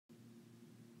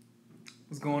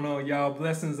What's going on, y'all?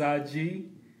 Blessings, IG.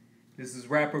 This is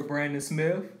rapper Brandon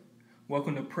Smith.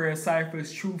 Welcome to Prayer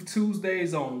Cyphers Truth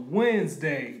Tuesdays on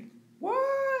Wednesday.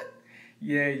 What?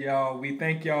 Yeah, y'all. We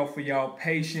thank y'all for y'all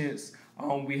patience.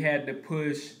 We had to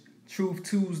push Truth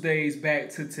Tuesdays back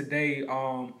to today.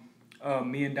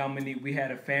 Me and Dominique, we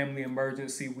had a family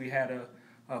emergency. We had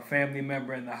a family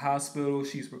member in the hospital.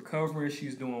 She's recovering.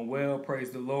 She's doing well.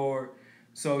 Praise the Lord.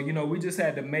 So, we just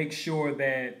had to make sure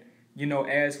that,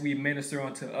 as we minister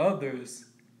unto others,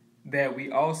 that we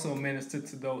also minister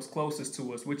to those closest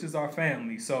to us, which is our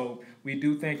family. So we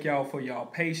do thank y'all for y'all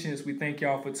patience. We thank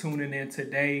y'all for tuning in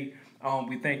today.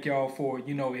 We thank y'all for,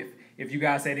 if you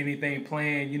guys had anything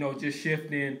planned, just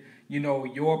shifting,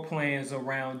 your plans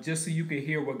around just so you can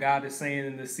hear what God is saying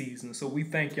in the season. So we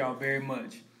thank y'all very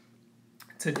much.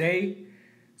 Today's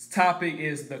topic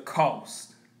is the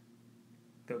cost.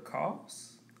 The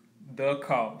cost? The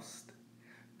cost.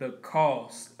 The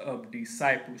cost of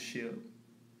discipleship.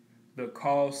 The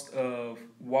cost of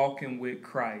walking with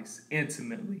Christ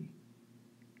intimately.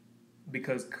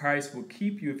 Because Christ will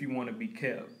keep you if you want to be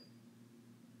kept.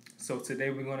 So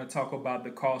today we're going to talk about the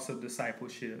cost of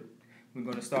discipleship. We're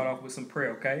going to start off with some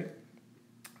prayer, okay?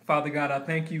 Father God, I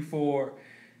thank you for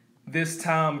this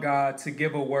time, God, to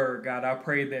give a word, God. I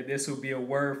pray that this will be a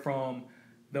word from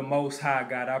the Most High,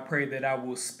 God. I pray that I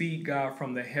will speak, God,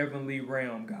 from the heavenly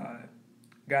realm, God.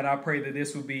 God, I pray that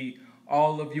this will be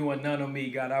all of you and none of me,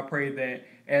 God. I pray that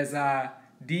as I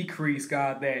decrease,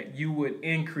 God, that you would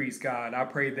increase, God. I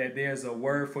pray that there's a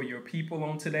word for your people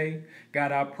on today.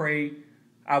 God, I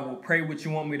will pray what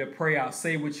you want me to pray. I'll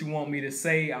say what you want me to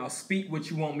say. I'll speak what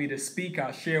you want me to speak.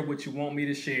 I'll share what you want me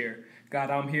to share. God,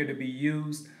 I'm here to be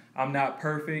used. I'm not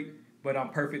perfect, but I'm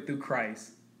perfect through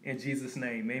Christ. In Jesus'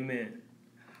 name, amen.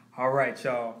 All right,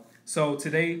 y'all. So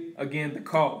today, again, the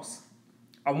cost.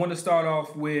 I want to start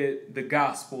off with the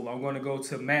gospel. I'm going to go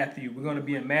to Matthew. We're going to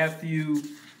be in Matthew,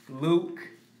 Luke,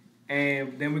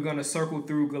 and then we're going to circle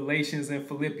through Galatians and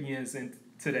Philippians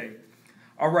today.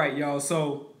 All right, y'all.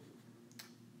 So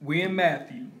we're in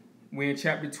Matthew. We're in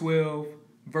chapter 12,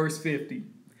 verse 50.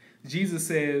 Jesus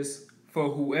says, "For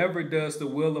whoever does the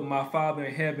will of my Father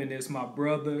in heaven is my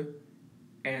brother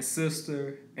and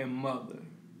sister and mother."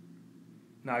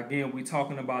 Now, again, we're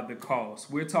talking about the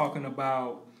cost. We're talking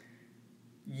about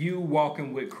you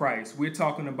walking with Christ. We're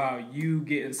talking about you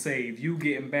getting saved, you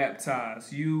getting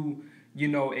baptized, you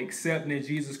accepting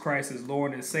Jesus Christ as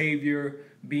Lord and Savior,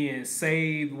 being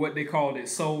saved, what they called it,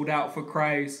 sold out for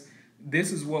Christ.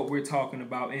 This is what we're talking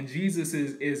about. And Jesus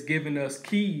is giving us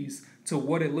keys to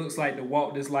what it looks like to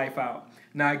walk this life out.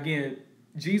 Now, again,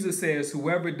 Jesus says,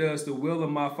 "Whoever does the will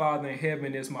of my Father in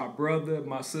heaven is my brother,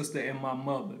 my sister, and my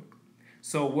mother."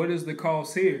 So what is the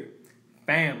cost here?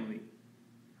 Family.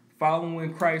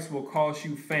 Following Christ will cost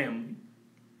you family.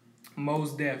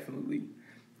 Most definitely.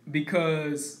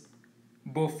 Because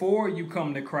before you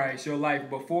come to Christ, your life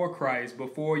before Christ,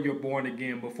 before you're born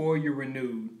again, before you're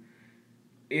renewed,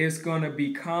 it's going to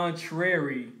be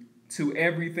contrary to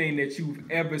everything that you've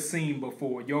ever seen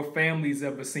before, your family's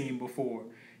ever seen before.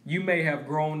 You may have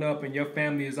grown up and your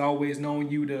family has always known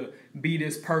you to be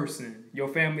this person. Your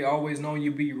family always known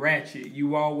you to be ratchet.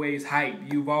 You always hype.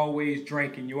 You've always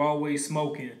drinking. You always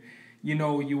smoking.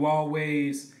 You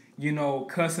always,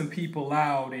 cussing people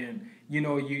out, and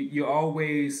you're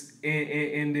always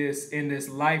in this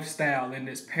lifestyle, in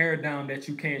this paradigm that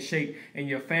you can't shake, and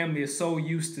your family is so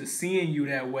used to seeing you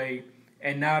that way.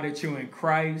 And now that you're in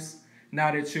Christ,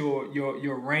 now that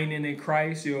you're reigning in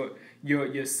Christ,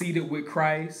 you're seated with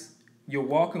Christ, you're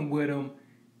walking with Him,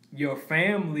 your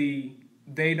family,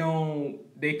 they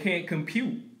can't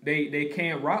compute. They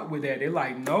can't rock with that. They're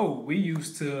like, no, we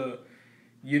used to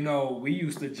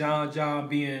John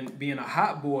being a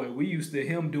hot boy. We used to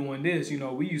him doing this.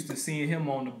 We used to seeing him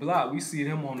on the block. We see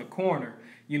him on the corner.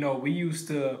 We used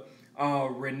to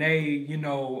Renee,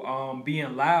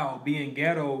 being loud, being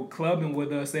ghetto, clubbing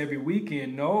with us every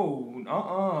weekend.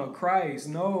 No, Christ,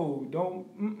 no,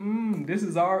 don't. This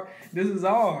is ours. This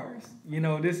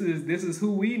is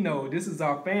who we know. This is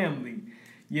our family.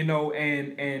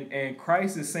 And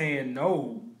Christ is saying,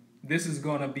 no, this is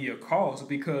gonna be a cost,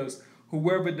 because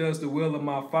whoever does the will of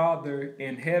my Father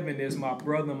in heaven is my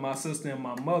brother, my sister, and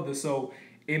my mother. So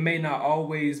it may not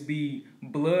always be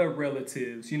blood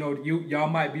relatives. Y'all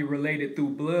might be related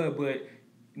through blood, but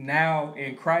now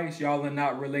in Christ, y'all are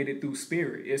not related through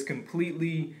spirit. It's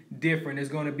completely different. It's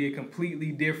going to be a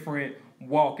completely different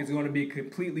walk. It's going to be a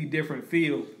completely different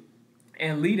field.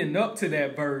 And leading up to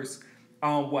that verse,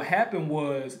 what happened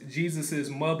was Jesus'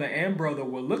 mother and brother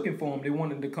were looking for him. They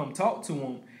wanted to come talk to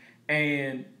him.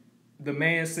 And the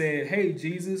man said, "Hey,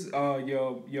 Jesus,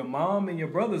 your mom and your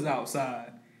brother's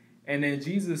outside." And then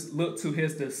Jesus looked to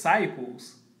his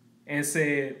disciples and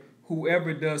said,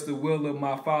 "Whoever does the will of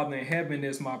my Father in heaven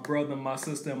is my brother, my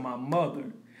sister, and my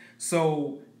mother."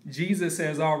 So Jesus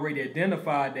has already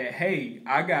identified that, hey,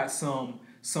 I got some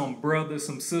brothers,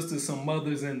 some sisters, some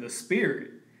mothers in the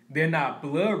spirit. They're not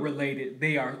blood related.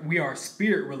 We are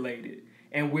spirit related.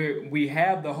 And we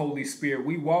have the Holy Spirit.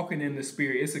 We walking in the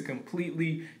Spirit. It's a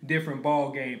completely different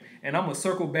ball game. And I'm going to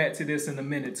circle back to this in a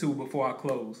minute too before I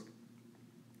close.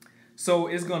 So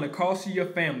it's going to cost you your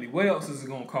family. What else is it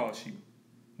going to cost you?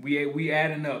 We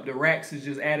adding up. The racks is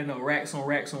just adding up. Racks on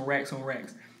racks on racks on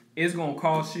racks. It's going to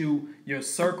cost you your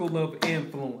circle of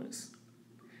influence.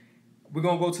 We're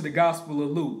going to go to the Gospel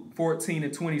of Luke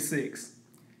 14:26.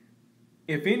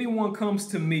 If anyone comes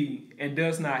to me and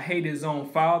does not hate his own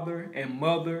father and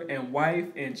mother and wife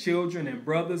and children and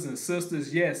brothers and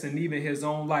sisters, yes, and even his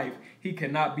own life, he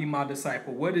cannot be my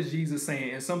disciple. What is Jesus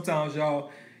saying? And sometimes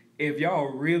y'all, if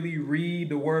y'all really read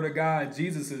the word of God,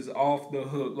 Jesus is off the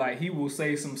hook. Like, he will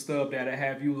say some stuff that'll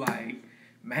have you like,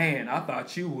 man, I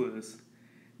thought you was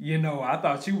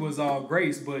all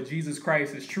grace, but Jesus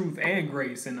Christ is truth and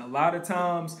grace. And a lot of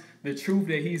times the truth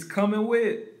that he's coming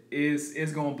with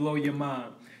is going to blow your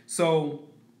mind. So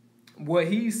what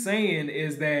he's saying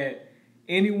is that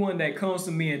anyone that comes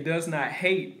to me and does not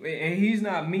hate, and he's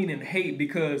not meaning hate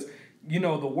because, the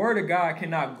word of God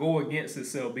cannot go against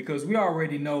itself, because we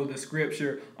already know the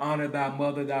scripture, honor thy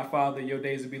mother, thy father, your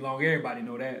days will be long. Everybody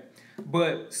know that.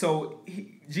 But so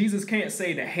Jesus can't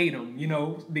say to hate him,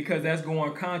 because that's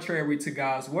going contrary to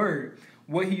God's word.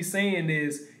 What he's saying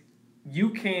is,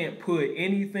 you can't put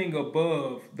anything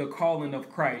above the calling of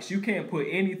Christ. You can't put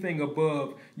anything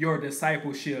above your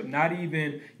discipleship, not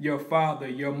even your father,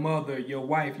 your mother, your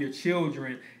wife, your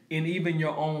children, and even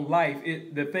your own life.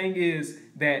 The thing is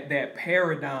that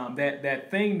paradigm, that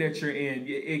thing that you're in,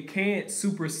 it can't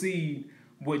supersede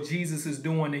what Jesus is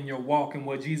doing in your walk and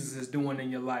what Jesus is doing in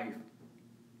your life.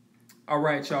 All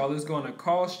right, y'all, it's going to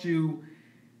cost you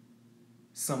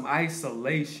some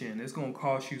isolation. It's going to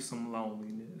cost you some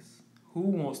loneliness. Who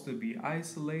wants to be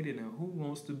isolated and who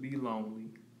wants to be lonely?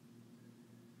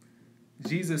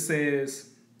 Jesus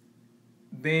says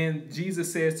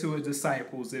to his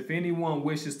disciples, if anyone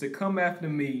wishes to come after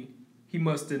me, he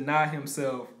must deny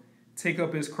himself, take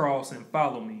up his cross, and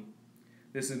follow me.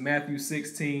 This is Matthew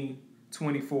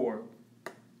 16:24.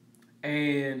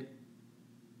 And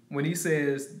when he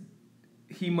says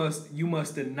you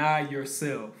must deny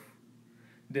yourself.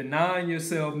 Denying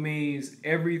yourself means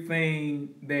everything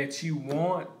that you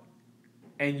want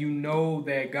and you know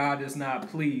that God is not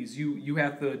pleased. You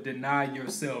have to deny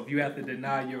yourself. You have to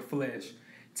deny your flesh.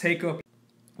 Take up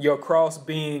your cross,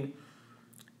 being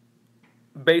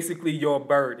basically your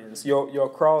burdens. Your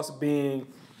cross being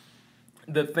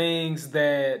the things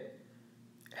that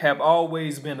have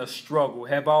always been a struggle,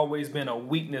 have always been a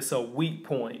weakness, a weak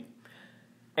point.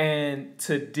 And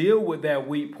to deal with that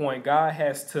weak point, God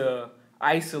has to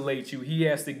isolate you. He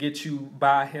has to get you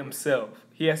by himself.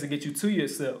 He has to get you to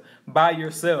yourself, by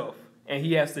yourself, and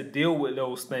he has to deal with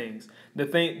those things. The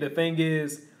thing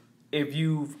is,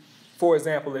 for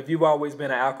example, if you've always been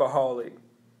an alcoholic,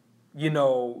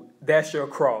 that's your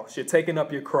cross. You're taking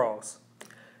up your cross.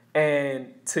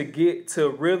 And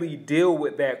to really deal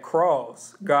with that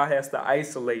cross, God has to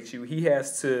isolate you. He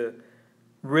has to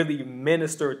really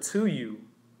minister to you.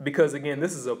 Because, again,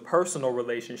 this is a personal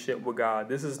relationship with God.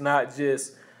 This is not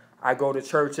just, I go to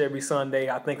church every Sunday,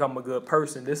 I think I'm a good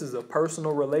person. This is a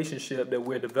personal relationship that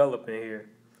we're developing here.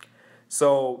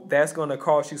 So that's going to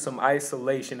cost you some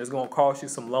isolation. It's going to cost you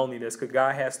some loneliness, because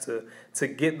God has to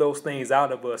get those things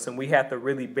out of us, and we have to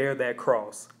really bear that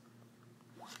cross.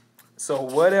 So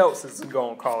what else is it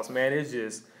going to cost, man? It's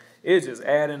just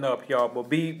adding up, y'all. But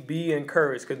be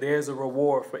encouraged, because there's a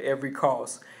reward for every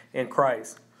cost in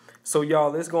Christ. So,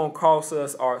 y'all, it's going to cost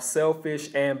us our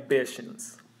selfish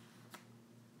ambitions.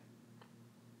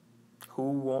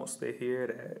 Who wants to hear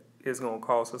that? It's going to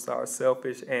cost us our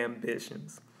selfish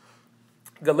ambitions.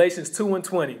 Galatians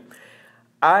 2:20.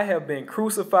 I have been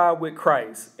crucified with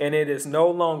Christ, and it is no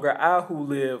longer I who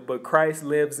live, but Christ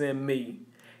lives in me.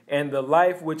 And the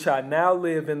life which I now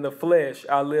live in the flesh,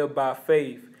 I live by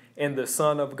faith in the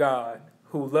Son of God,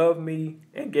 who loved me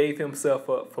and gave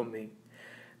himself up for me.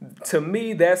 To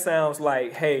me, that sounds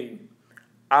like, hey,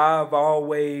 I've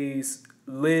always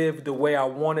lived the way I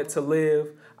wanted to live.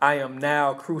 I am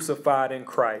now crucified in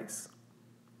Christ.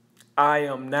 I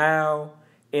am now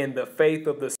in the faith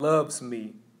of the Son who loves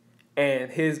me,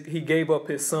 and he gave up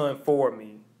his son for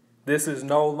me. This is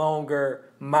no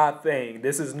longer my thing.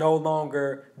 This is no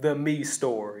longer the me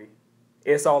story.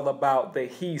 It's all about the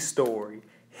he story,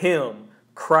 him,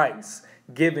 Christ,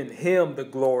 giving him the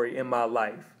glory in my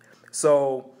life.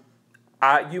 So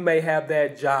you may have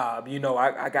that job,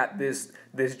 I got this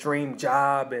dream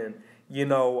job, and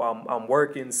I'm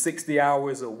working 60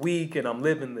 hours a week, and I'm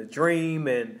living the dream,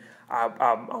 and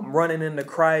I'm running into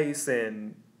Christ,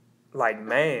 and like,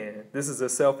 man, this is a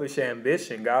selfish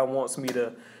ambition. God wants me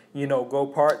to, go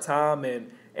part-time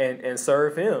and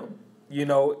serve him.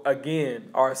 Again,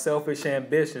 our selfish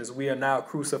ambitions, we are now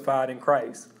crucified in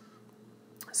Christ.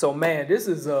 So, man, this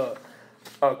is a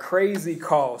crazy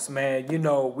cost, man.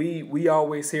 We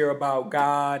always hear about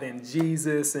God and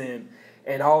Jesus and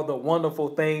all the wonderful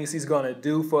things he's going to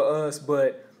do for us.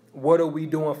 But what are we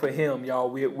doing for him, y'all?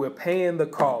 We're paying the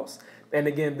cost. And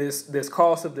again, this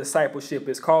cost of discipleship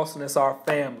is costing us our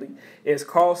family. It's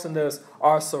costing us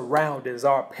our surroundings,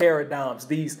 our paradigms,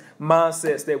 these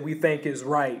mindsets that we think is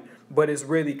right, but it's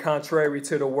really contrary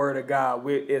to the word of God.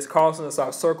 It's costing us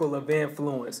our circle of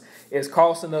influence. It's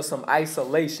costing us some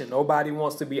isolation. Nobody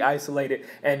wants to be isolated.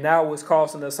 And now it's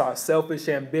costing us our selfish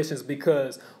ambitions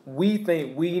because we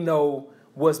think we know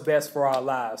what's best for our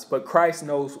lives, but Christ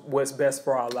knows what's best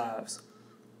for our lives.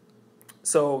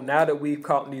 So now that we've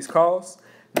caught these costs,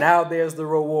 now there's the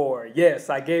reward. Yes,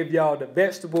 I gave y'all the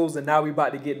vegetables, and now we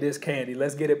about to get this candy.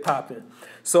 Let's get it popping.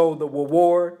 So the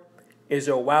reward is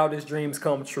your wildest dreams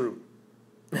come true.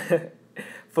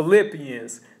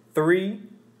 Philippians 3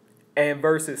 and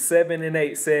verses 7 and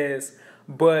 8 says,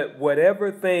 "But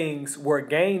whatever things were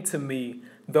gained to me,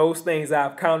 those things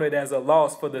I've counted as a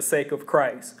loss for the sake of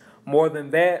Christ. More than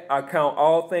that, I count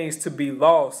all things to be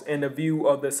lost in the view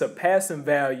of the surpassing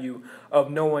value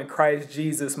of knowing Christ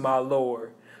Jesus my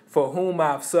Lord, for whom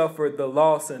I've suffered the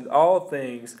loss in all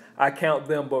things. I count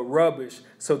them but rubbish,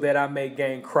 so that I may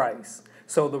gain Christ."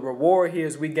 So the reward here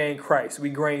is we gain Christ. We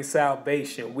gain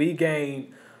salvation. We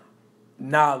gain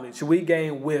knowledge. We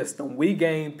gain wisdom. We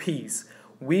gain peace.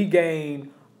 We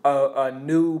gain a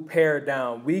new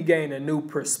paradigm. We gain a new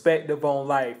perspective on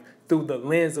life through the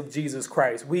lens of Jesus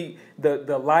Christ.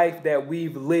 The life that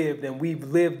we've lived, and we've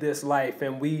lived this life,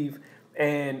 and we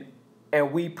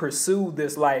pursued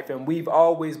this life, and we've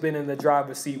always been in the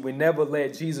driver's seat. We never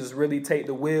let Jesus really take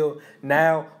the wheel.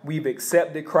 Now we've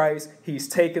accepted Christ. He's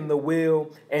taken the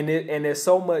wheel, and there's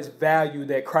so much value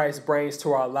that Christ brings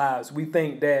to our lives. We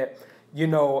think that,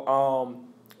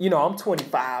 I'm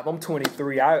 25, I'm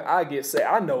 23, I get saved.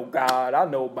 I know God, I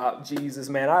know about Jesus,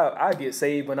 man. I get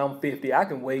saved when I'm 50, I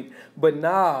can wait. But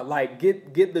nah, like,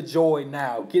 get the joy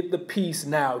now, get the peace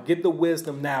now, get the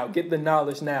wisdom now, get the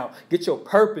knowledge now, get your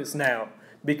purpose now,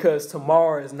 because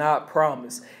tomorrow is not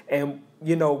promised. And,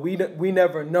 we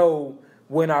never know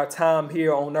when our time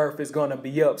here on earth is going to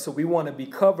be up. So we want to be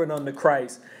covered under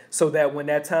Christ, so that when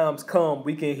that time's come,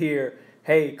 we can hear,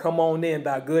 "Hey, come on in,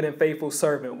 thy good and faithful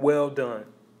servant, well done."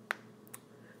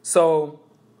 So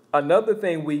another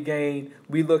thing we gain,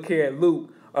 we look here at Luke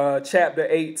chapter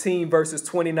 18, verses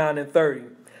 29 and 30.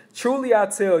 "Truly I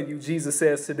tell you," Jesus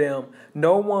says to them,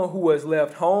 "no one who has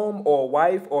left home or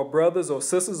wife or brothers or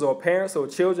sisters or parents or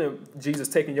children," Jesus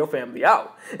taking your family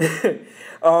out,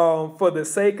 "for the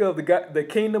sake of the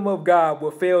kingdom of God will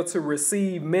fail to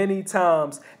receive many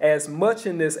times as much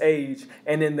in this age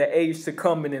and in the age to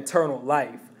come in eternal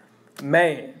life."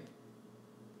 Man.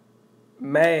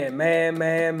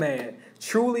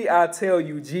 "Truly I tell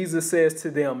you," Jesus says to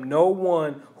them, "no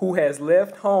one who has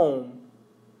left home,"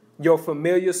 your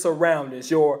familiar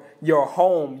surroundings, your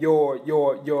home,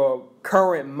 your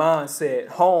current mindset,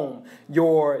 home,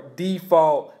 your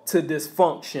default to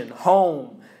dysfunction,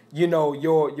 home,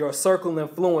 your circle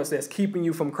influence that's keeping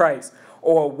you from Christ,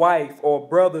 or wife or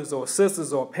brothers or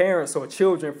sisters or parents or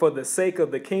children, for the sake of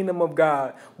the kingdom of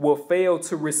God will fail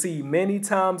to receive many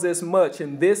times as much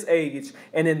in this age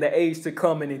and in the age to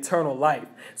come in eternal life.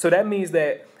 So that means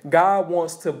that God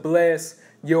wants to bless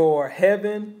your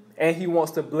heaven, and he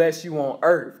wants to bless you on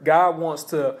earth. God wants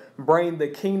to bring the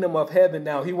kingdom of heaven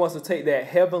down. He wants to take that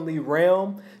heavenly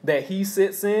realm that he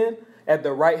sits in at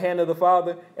the right hand of the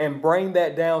Father and bring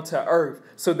that down to earth,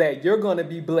 so that you're going to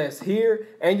be blessed here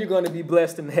and you're going to be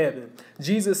blessed in heaven.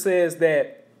 Jesus says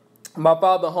that my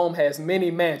Father's home has many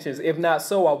mansions. If not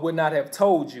so, I would not have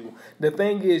told you. The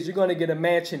thing is, you're going to get a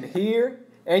mansion here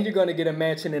and you're going to get a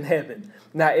mansion in heaven.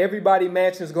 Now, everybody's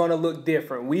mansion is going to look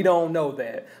different. We don't know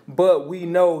that, but we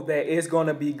know that it's going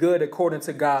to be good according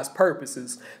to God's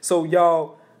purposes. So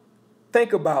y'all,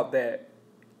 think about that.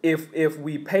 If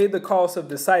we pay the cost of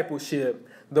discipleship,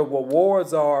 the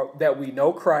rewards are that we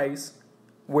know Christ,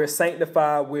 we're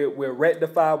sanctified, we're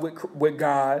rectified with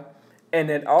God, and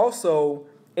then also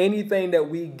anything that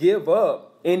we give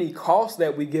up, any cost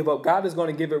that we give up, God is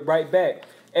going to give it right back.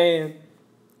 And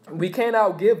we can't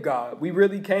outgive God. We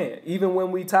really can't. Even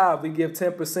when we tithe, we give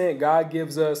 10%. God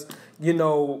gives us,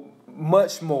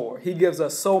 much more. He gives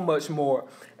us so much more.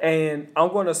 And I'm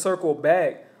going to circle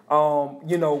back, when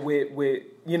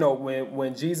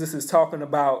Jesus is talking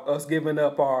about us giving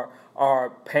up our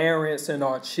parents and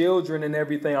our children and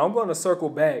everything. I'm going to circle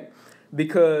back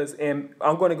and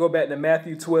I'm going to go back to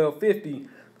Matthew 12:50.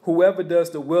 Whoever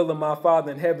does the will of my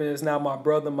Father in heaven is now my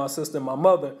brother, my sister, my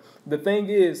mother. The thing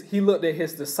is, he looked at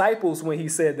his disciples when he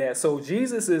said that. So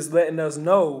Jesus is letting us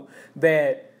know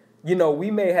that,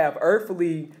 we may have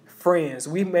earthly friends.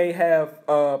 We may have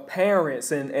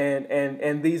parents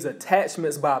and these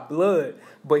attachments by blood,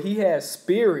 but he has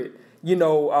spirit,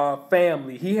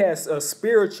 family. He has a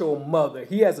spiritual mother.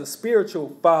 He has a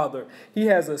spiritual father. He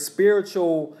has a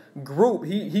spiritual group.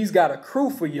 He's got a crew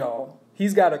for y'all.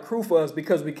 He's got a crew for us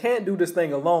because we can't do this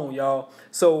thing alone, y'all.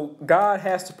 So God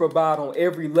has to provide on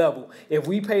every level. If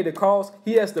we pay the cost,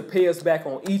 he has to pay us back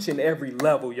on each and every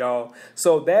level, y'all.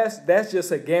 So that's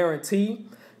just a guarantee.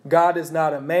 God is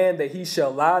not a man that he shall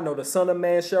lie, nor the son of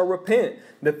man shall repent.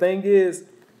 The thing is,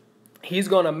 he's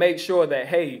going to make sure that,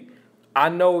 hey, I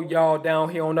know y'all down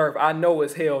here on earth. I know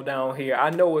it's hell down here.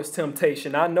 I know it's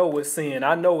temptation. I know it's sin.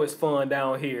 I know it's fun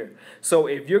down here. So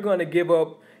if you're going to give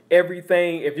up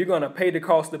everything, if you're going to pay the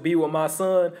cost to be with my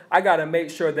son, I got to make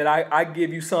sure that I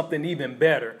give you something even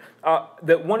better.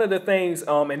 One of the things,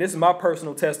 and this is my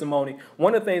personal testimony,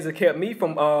 one of the things that kept me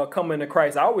from coming to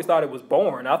Christ, I always thought it was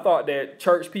boring. I thought that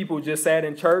church people just sat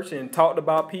in church and talked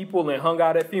about people and hung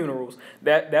out at funerals.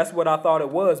 That's what I thought it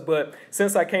was. But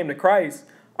since I came to Christ,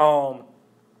 I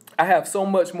have so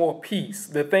much more peace.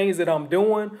 The things that I'm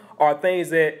doing are things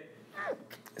that,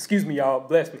 excuse me, y'all,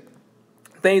 bless me,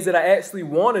 things that I actually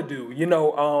want to do.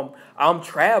 I'm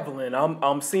traveling.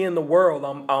 I'm seeing the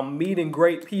world. I'm meeting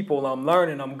great people. I'm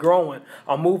learning. I'm growing.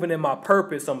 I'm moving in my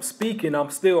purpose. I'm speaking. I'm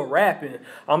still rapping.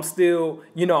 I'm still,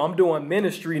 I'm doing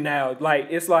ministry now.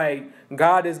 It's like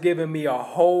God is giving me a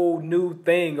whole new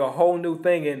thing,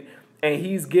 and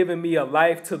he's giving me a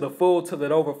life to the full till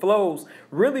it overflows,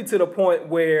 really to the point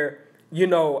where,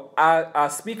 I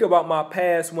speak about my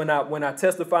past when I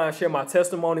testify and share my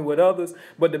testimony with others.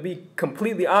 But to be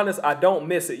completely honest, I don't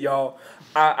miss it, y'all.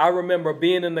 I remember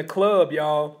being in the club,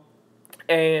 y'all,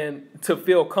 and to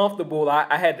feel comfortable,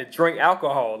 I had to drink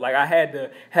alcohol. Like I had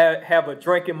to have a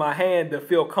drink in my hand to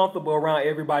feel comfortable around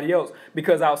everybody else.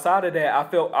 Because outside of that,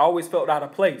 I always felt out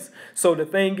of place. So the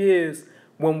thing is,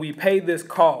 when we pay this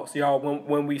cost, y'all,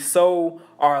 when we sow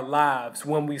our lives,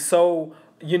 when we sow,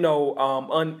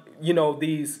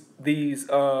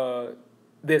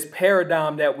 this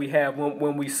paradigm that we have,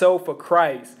 when we sow for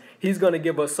Christ, he's going to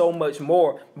give us so much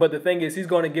more. But the thing is, he's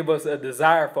going to give us a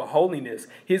desire for holiness.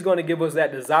 He's going to give us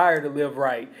that desire to live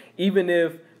right, even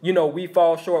if, we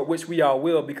fall short, which we all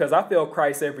will, because I feel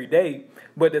Christ every day.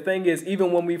 But the thing is,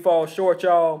 even when we fall short,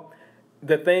 y'all,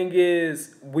 the thing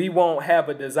is, we won't have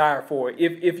a desire for it.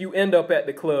 If you end up at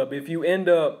the club, if you end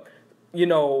up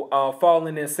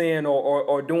falling in sin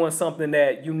or doing something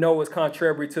that is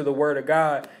contrary to the word of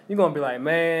God, you're going to be like,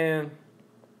 man,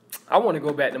 I want to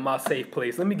go back to my safe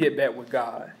place. Let me get back with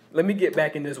God. Let me get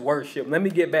back in this worship. Let me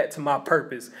get back to my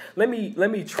purpose. Let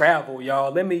me travel,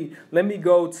 y'all. Let me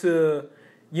go to,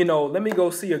 let me go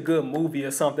see a good movie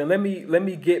or something. Let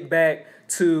me get back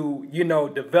to,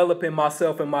 developing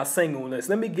myself in my singleness.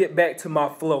 Let me get back to my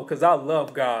flow, because I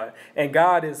love God. And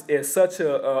God is such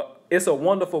it's a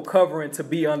wonderful covering to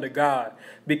be under God,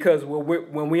 because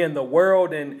when we're in the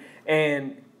world and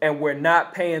we're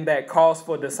not paying that cost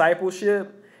for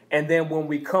discipleship, and then when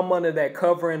we come under that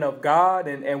covering of God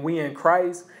and we in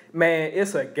Christ, man,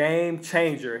 it's a game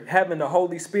changer. Having the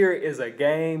Holy Spirit is a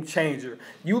game changer.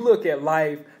 You look at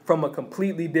life from a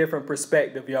completely different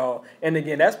perspective, y'all. And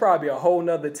again, that's probably a whole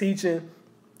nother teaching.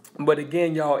 But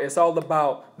again, y'all, it's all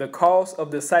about the cost of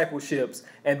discipleships,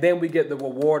 and then we get the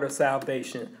reward of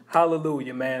salvation.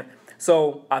 Hallelujah, man.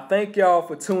 So I thank y'all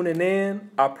for tuning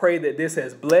in. I pray that this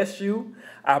has blessed you.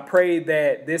 I pray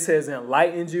that this has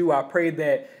enlightened you. I pray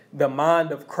that the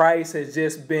mind of Christ has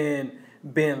just been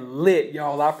lit,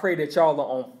 y'all. I pray that y'all are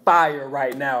on fire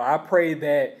right now. I pray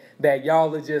that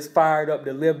y'all are just fired up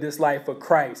to live this life for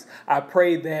Christ. I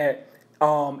pray that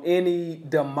any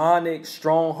demonic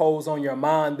strongholds on your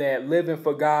mind that living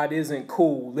for God isn't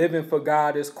cool, living for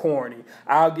God is corny.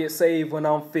 I'll get saved when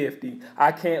I'm 50.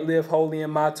 I can't live holy in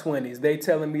my 20s. They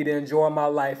telling me to enjoy my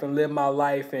life and live my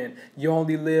life, and you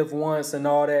only live once and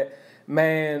all that.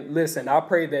 Man, listen, I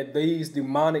pray that these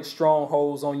demonic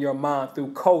strongholds on your mind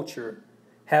through culture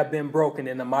have been broken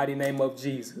in the mighty name of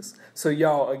Jesus. So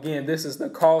y'all, again, this is the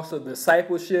cost of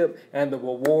discipleship and the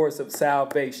rewards of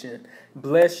salvation.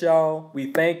 Bless y'all.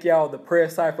 We thank y'all, the Prayer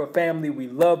Cipher family. We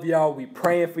love y'all. We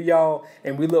praying for y'all.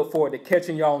 And we look forward to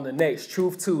catching y'all on the next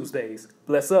Truth Tuesdays.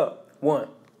 Bless up. One.